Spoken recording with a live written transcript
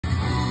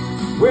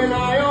When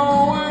I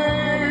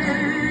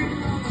awake,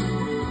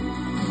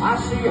 I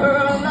see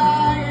her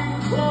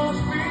lying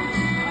close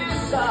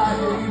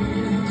beside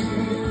me.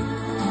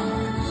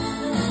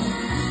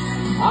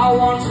 I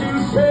want to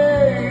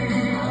take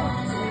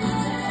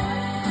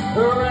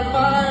her in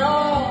my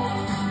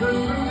arms to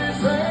do this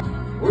thing.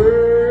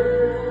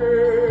 Where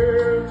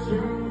to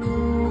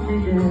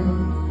begin?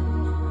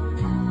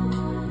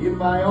 If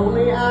I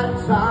only had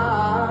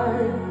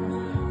time,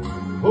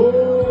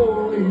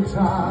 only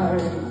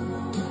time.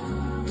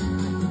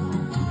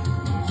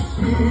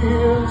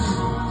 Since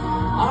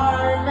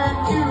I met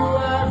you,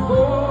 I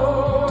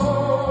thought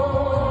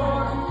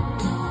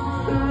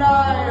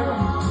life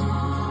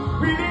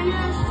really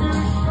is too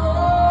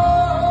short.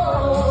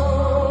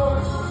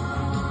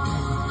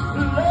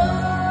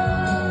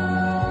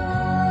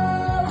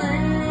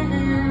 Loving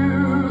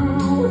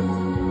you,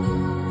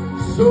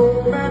 so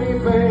many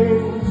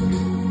things.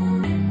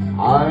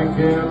 I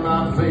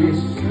cannot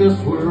face this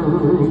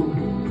world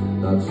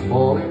that's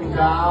falling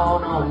down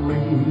on me.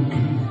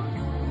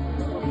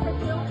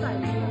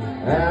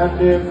 And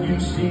if you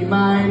see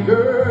my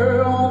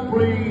girl,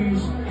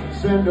 please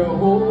send her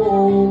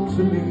home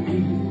to me.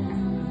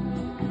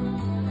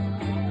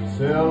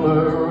 Tell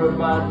her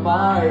about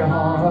my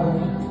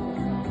heart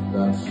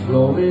that's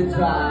slowly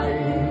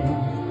dying.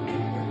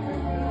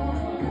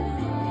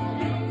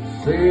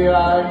 Say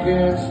I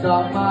can't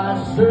stop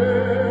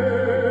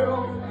myself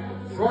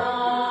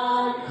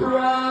from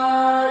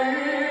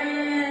crying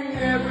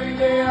every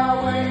day I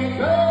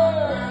wake up.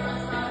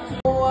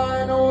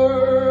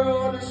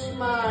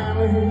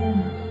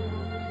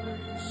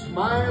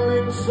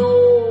 Smiling so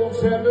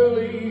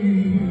tenderly,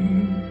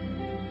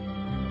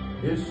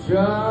 it's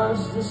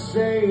just the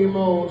same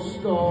old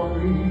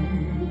story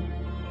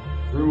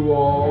through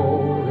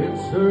all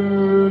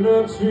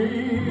eternity.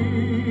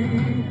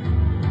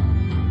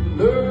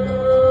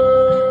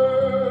 Love,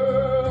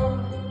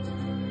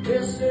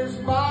 this is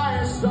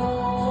my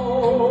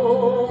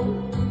song.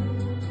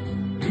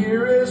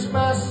 Here is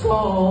my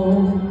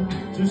song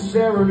to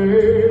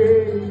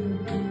serenade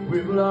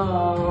with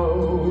love.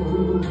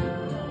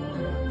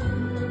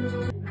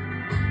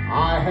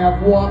 I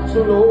have walked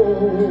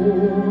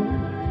alone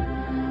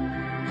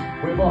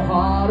with a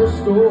heart of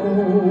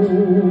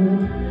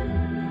stone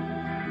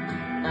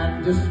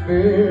and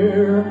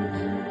despair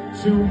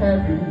too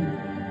heavy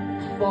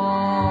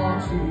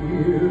for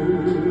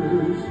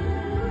tears.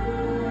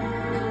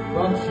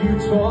 But you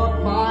taught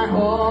my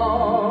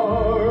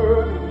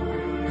heart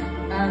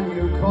and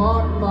you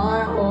caught my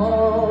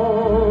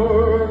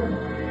heart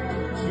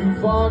to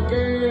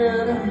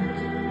forget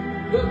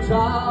the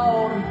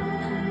doubt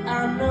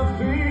and the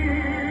fears.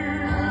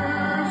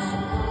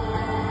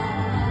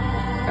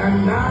 And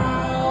now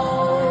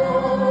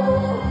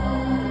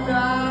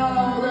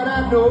that I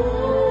know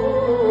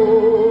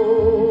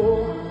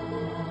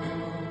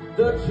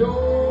the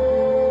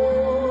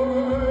joy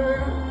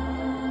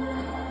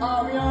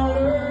of your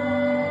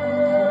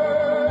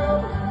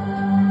love,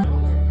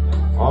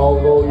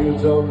 although you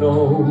don't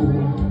know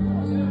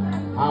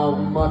how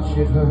much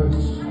it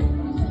hurts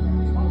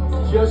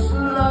just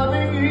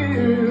loving you,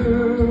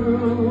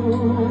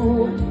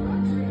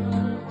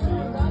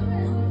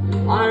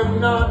 I'm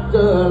not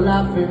the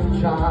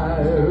laughing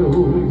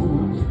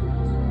child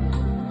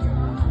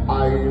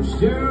I used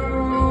to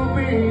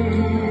be.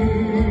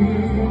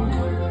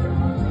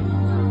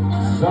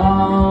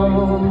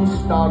 Some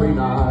starry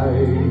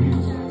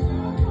night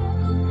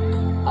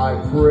I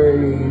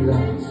pray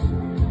that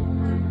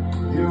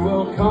you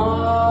will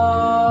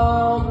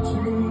come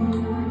to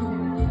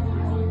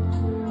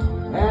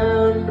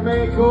and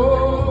make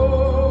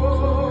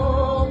all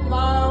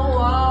my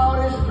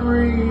wildest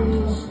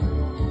dreams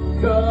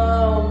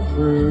come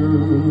true.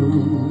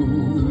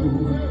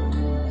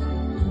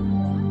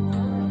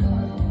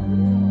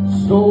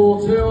 So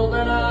till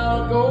then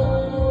I'll go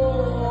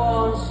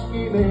on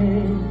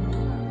scheming,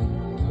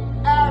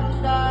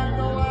 and I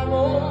know I'm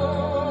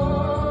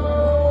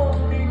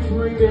only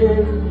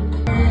dreaming.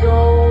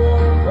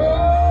 Don't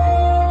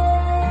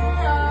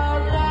cry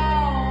out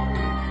loud,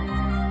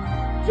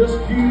 just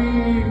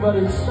keep it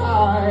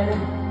inside.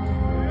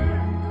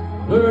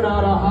 Learn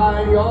how to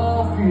hide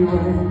your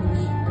feelings.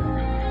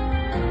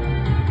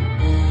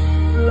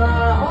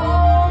 Lie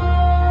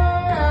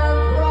high and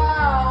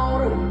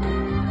proud,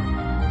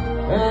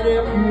 and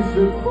if you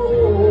should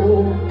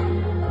fall,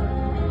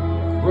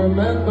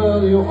 remember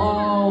you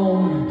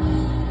almost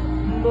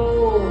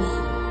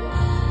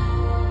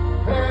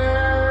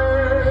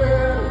had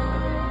it.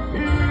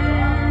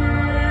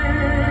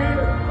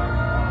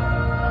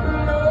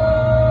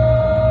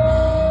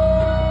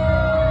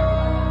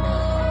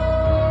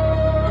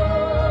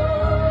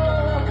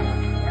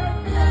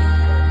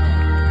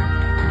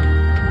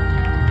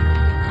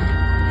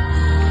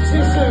 See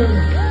you soon.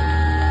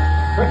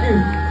 Thank you.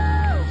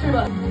 See you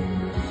bye.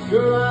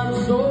 Girl, I'm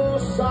so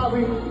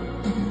sorry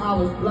I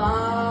was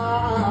blind.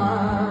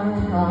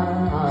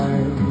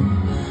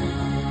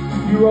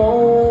 You're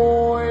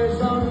always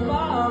on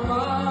my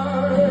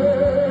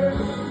mind.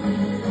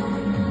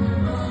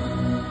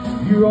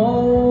 You're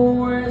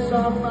always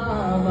on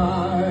my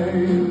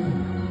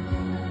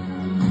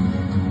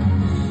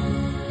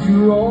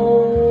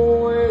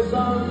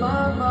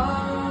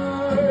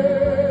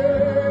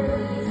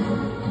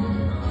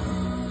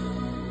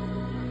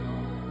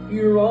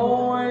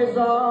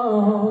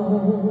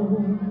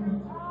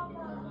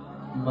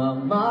my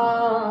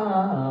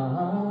mind.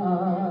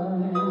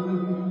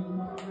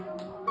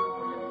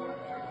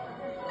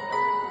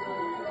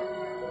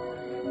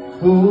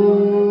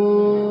 Oh,